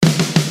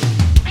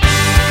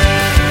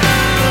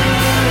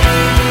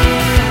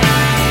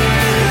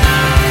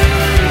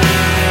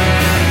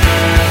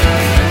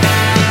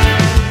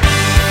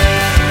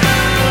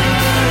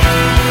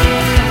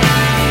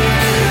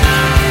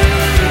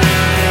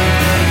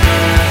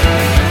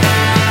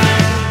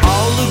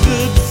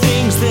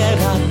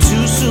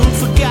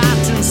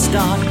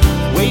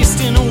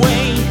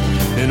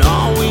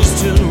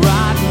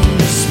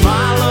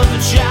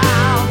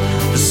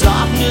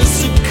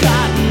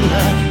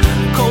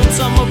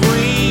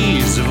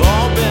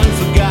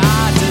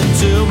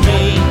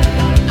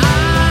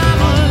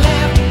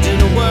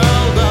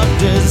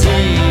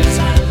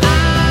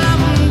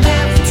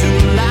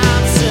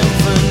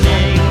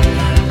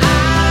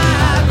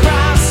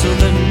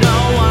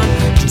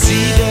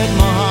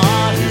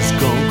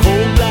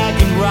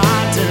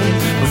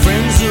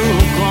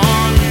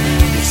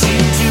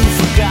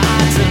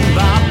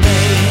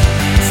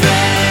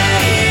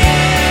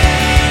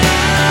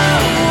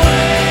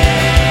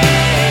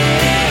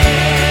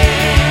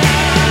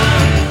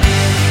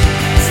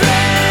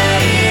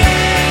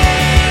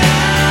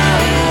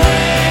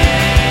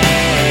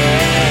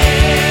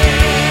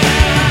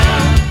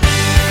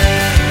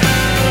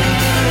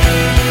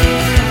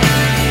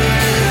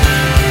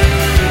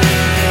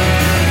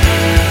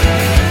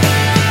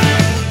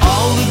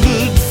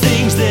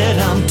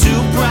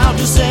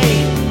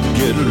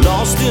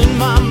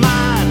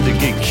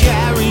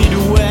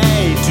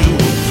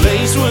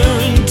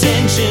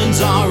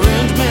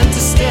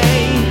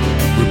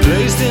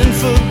been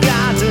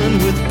forgotten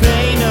with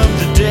pain of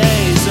the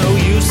day. So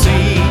you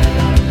see,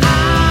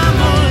 I'm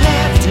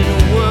left in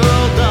a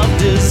world of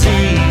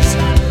disease.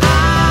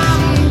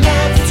 I'm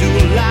left to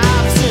a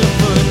live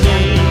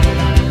symphony.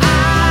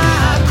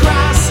 I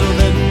cry so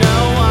that no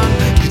one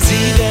can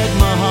see that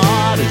my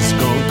heart is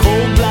gone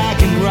cold, black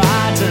and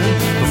rotten.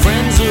 My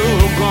friends are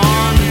all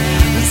gone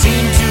and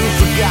seem to have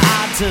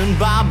forgotten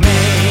about me.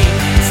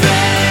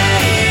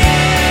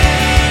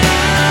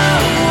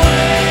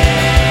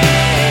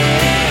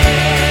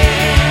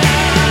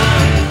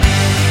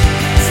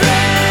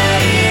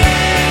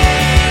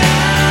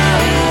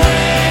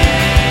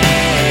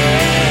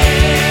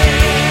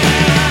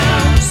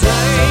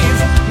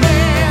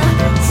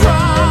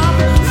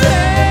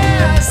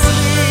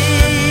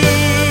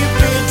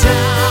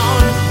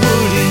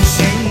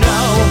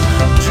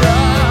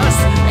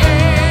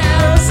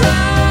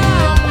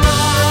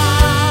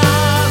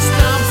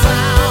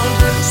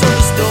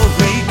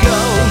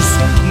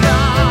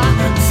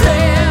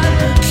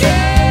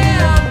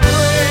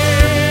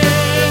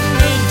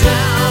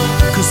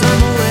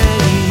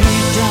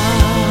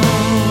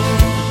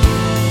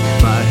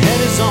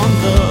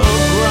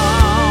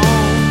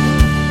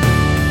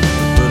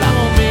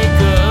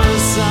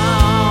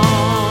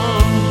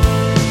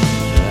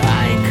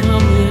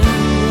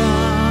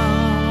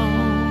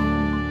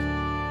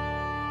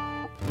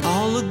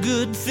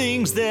 Good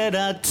things that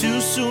are too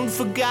soon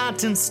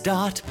forgotten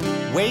start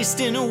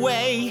wasting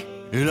away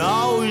and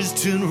always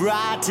turn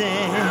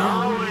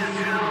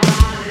rotten.